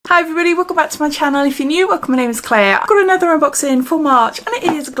Hi everybody, welcome back to my channel. If you're new, welcome, my name is Claire. I've got another unboxing for March and it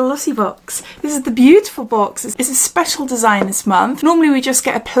is Glossybox. This is the beautiful box. It's a special design this month. Normally we just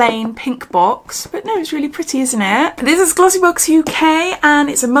get a plain pink box, but no, it's really pretty, isn't it? This is Glossybox UK and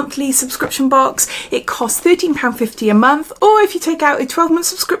it's a monthly subscription box. It costs £13.50 a month, or if you take out a 12-month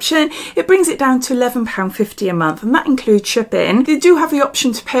subscription, it brings it down to £11.50 a month, and that includes shipping. They do have the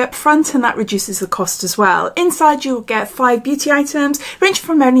option to pay up front and that reduces the cost as well. Inside you'll get 5 beauty items, ranging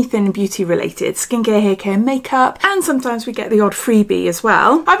from anything beauty related, skincare, hair care, makeup, and sometimes we get the odd freebie as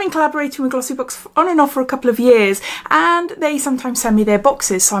well. I've been collaborating with Glossybox on and off for a couple of years and they sometimes send me their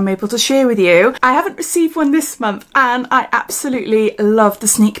boxes so I'm able to share with you. I haven't received one this month and I absolutely love the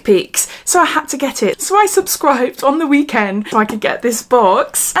sneak peeks, so I had to get it. So I subscribed on the weekend so I could get this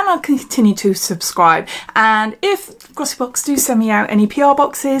box, and I'll continue to subscribe. And if Glossybox do send me out any PR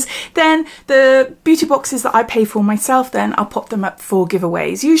boxes, then the beauty boxes that I pay for myself, then I'll pop them up for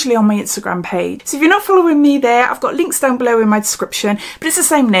giveaways, usually on my Instagram page. So if you're not following me there, I've got links down below in my description, but it's the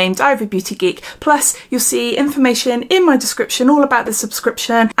same name, Diaryofabeautygeek. Plus you'll see information in my description all about the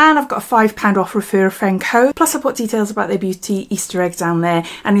subscription, and I've got a £5 off refer a friend code. Plus I've got details about their beauty Easter egg down there,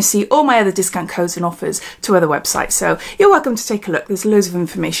 and you'll see all my other discount codes and offers to other websites. So you're welcome to take a look. There's loads of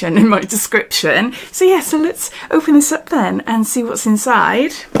information in my description. So yeah, so let's open this up then and see what's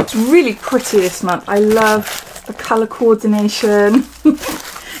inside. It's really pretty this month. I love the colour coordination.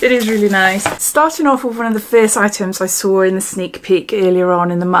 It is really nice. Starting off with one of the first items I saw in the sneak peek earlier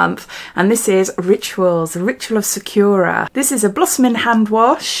on in the month, and this is Rituals, the Ritual of Sakura. This is a blossoming hand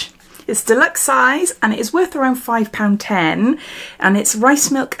wash. It's deluxe size and it is worth around £5.10, and it's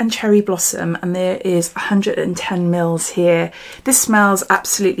rice milk and cherry blossom, and there is 110 mils here. This smells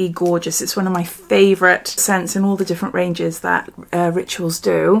absolutely gorgeous. It's one of my favourite scents in all the different ranges that Rituals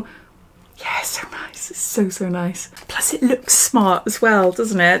do. Yeah, it's so nice. It's so nice. Plus it looks smart as well,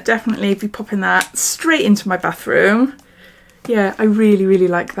 doesn't it? Definitely be popping that straight into my bathroom. Yeah, I really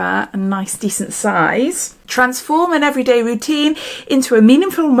like that. A nice decent size. Transform an everyday routine into a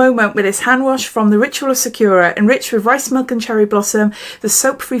meaningful moment with this hand wash from the Ritual of Sakura. Enriched with rice milk and cherry blossom, the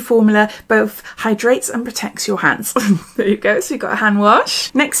soap-free formula both hydrates and protects your hands. There you go, so you've got a hand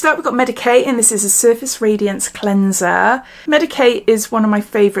wash. Next up we've got Medicate, and this is a Surface Radiance Cleanser. Medicate is one of my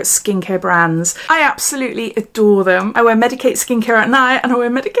favourite skincare brands. I absolutely adore them. I wear Medicate skincare at night and I wear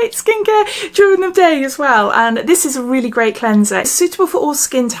Medicate skincare during the day as well, and this is a really great cleanser. It's suitable for all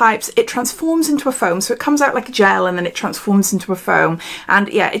skin types. It transforms into a foam, so it comes out like a gel and then it transforms into a foam, and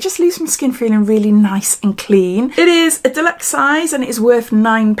yeah, it just leaves my skin feeling really nice and clean. It is a deluxe size and it is worth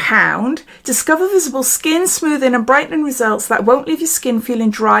 £9. Discover visible skin smoothing and brightening results that won't leave your skin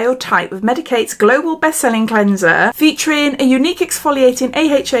feeling dry or tight with Medicate's global best-selling cleanser, featuring a unique exfoliating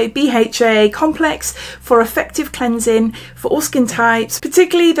AHA BHA complex for effective cleansing for all skin types,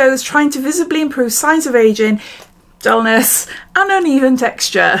 particularly those trying to visibly improve signs of aging, dullness and uneven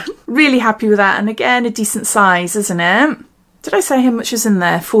texture. Really happy with that, and again a decent size, isn't it? Did I say how much is in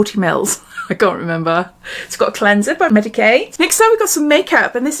there? 40 mils. I can't remember. It's got a cleanser by Medicate. Next up we've got some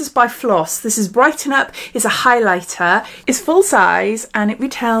makeup, and this is by Floss. This is Brighten Up. It's a highlighter. It's full size and it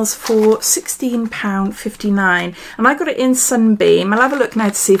retails for £16.59, and I got it in Sunbeam. I'll have a look now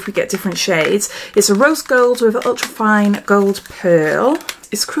to see if we get different shades. It's a rose gold with ultrafine gold pearl.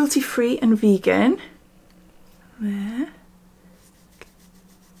 It's cruelty free and vegan. There.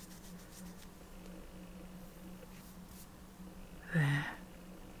 There.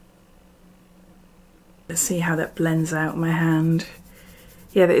 Let's see how that blends out my hand.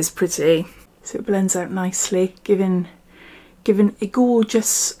 Yeah, that is pretty. So it blends out nicely, giving a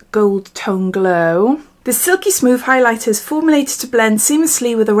gorgeous gold tone glow. The silky smooth highlighter is formulated to blend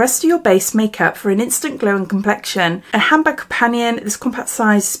seamlessly with the rest of your base makeup for an instant glowing complexion. A handbag companion, this compact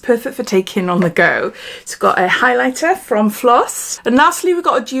size is perfect for taking on the go. It's got a highlighter from Floss. And lastly we've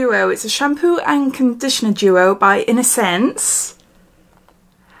got a duo. It's a shampoo and conditioner duo by Innocence.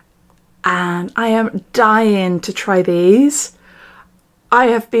 And I am dying to try these. I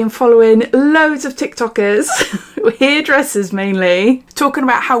have been following loads of TikTokers, hairdressers mainly, talking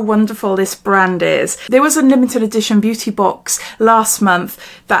about how wonderful this brand is. There was a limited edition beauty box last month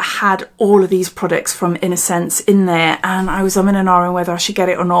that had all of these products from Innocence in there, and I was umming and ahhing whether I should get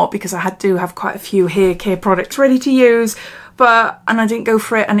it or not because I do have quite a few hair care products ready to use. and I didn't go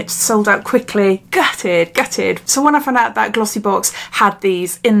for it and it sold out quickly. Gutted. So when I found out that Glossybox had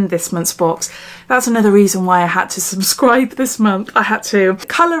these in this month's box, that's another reason why I had to subscribe this month. I had to.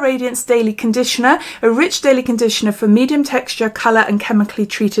 Colour Radiance Daily Conditioner, a rich daily conditioner for medium texture, colour and chemically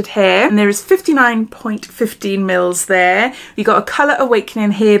treated hair. And there is 59.15 mils there. You got a Colour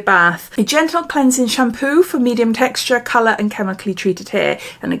Awakening hair bath, a gentle cleansing shampoo for medium texture, colour and chemically treated hair.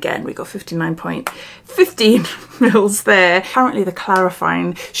 And again, we got 59.15 mils there. Apparently the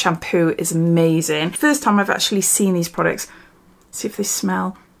clarifying shampoo is amazing. First time I've actually seen these products. See if they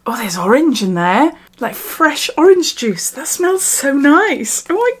smell. Oh, there's orange in there. Like fresh orange juice. That smells so nice.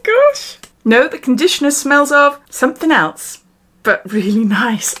 Oh my gosh. No, the conditioner smells of something else, but really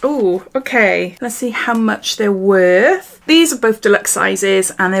nice. Oh, okay. Let's see how much they're worth. These are both deluxe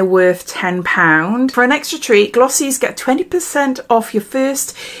sizes and they're worth £10. For an extra treat, Glossies get 20% off your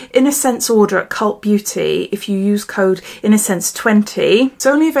first Innocence order at Cult Beauty if you use code Innocence20. It's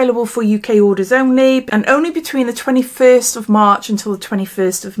only available for UK orders only and only between the 21st of March until the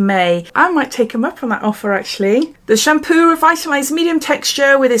 21st of May. I might take them up on that offer actually. The shampoo revitalises medium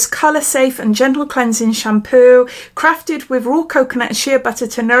texture with this colour safe and gentle cleansing shampoo, crafted with raw coconut and shea butter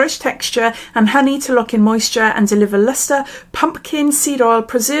to nourish texture and honey to lock in moisture and deliver luster. Pumpkin seed oil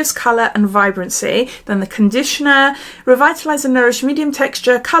preserves colour and vibrancy. Then the conditioner, revitalise and nourish medium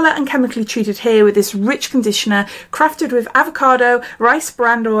texture, colour and chemically treated hair with this rich conditioner crafted with avocado, rice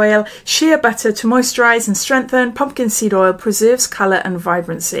bran oil, shea butter to moisturise and strengthen. Pumpkin seed oil preserves colour and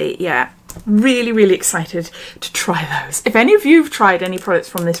vibrancy. Yeah. Really excited to try those. If any of you have tried any products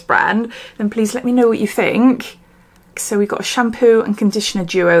from this brand, then please let me know what you think. So we've got a shampoo and conditioner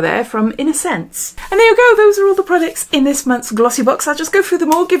duo there from Innocence. And there you go, those are all the products in this month's Glossybox. I'll just go through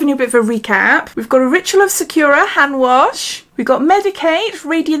them all, giving you a bit of a recap. We've got a Ritual of Sakura hand wash. We've got Medicate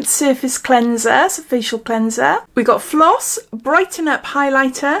Radiant Surface Cleanser, so facial cleanser. We've got Floss Brighten Up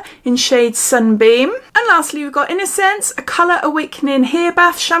Highlighter in shade Sunbeam. And lastly, we've got Innocence, a Colour Awakening Hair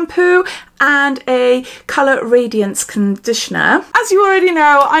Bath Shampoo and a Colour Radiance Conditioner. As you already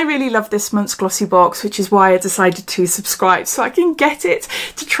know, I really love this month's Glossybox, which is why I decided to subscribe, so I can get it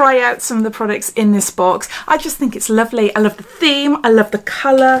to try out some of the products in this box. I just think it's lovely. I love the theme, I love the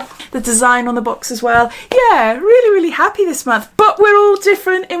colour, the design on the box as well. Yeah, really happy this month, but we're all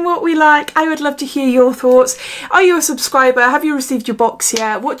different in what we like. I would love to hear your thoughts. Are you a subscriber? Have you received your box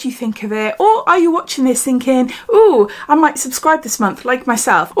yet? What do you think of it? Or are you watching this thinking, ooh, I might subscribe this month, like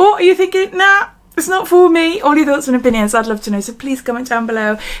myself? Or are you thinking, nah, it's not for me? All your thoughts and opinions, I'd love to know, so please comment down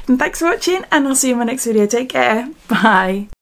below. And thanks for watching, and I'll see you in my next video. Take care. Bye.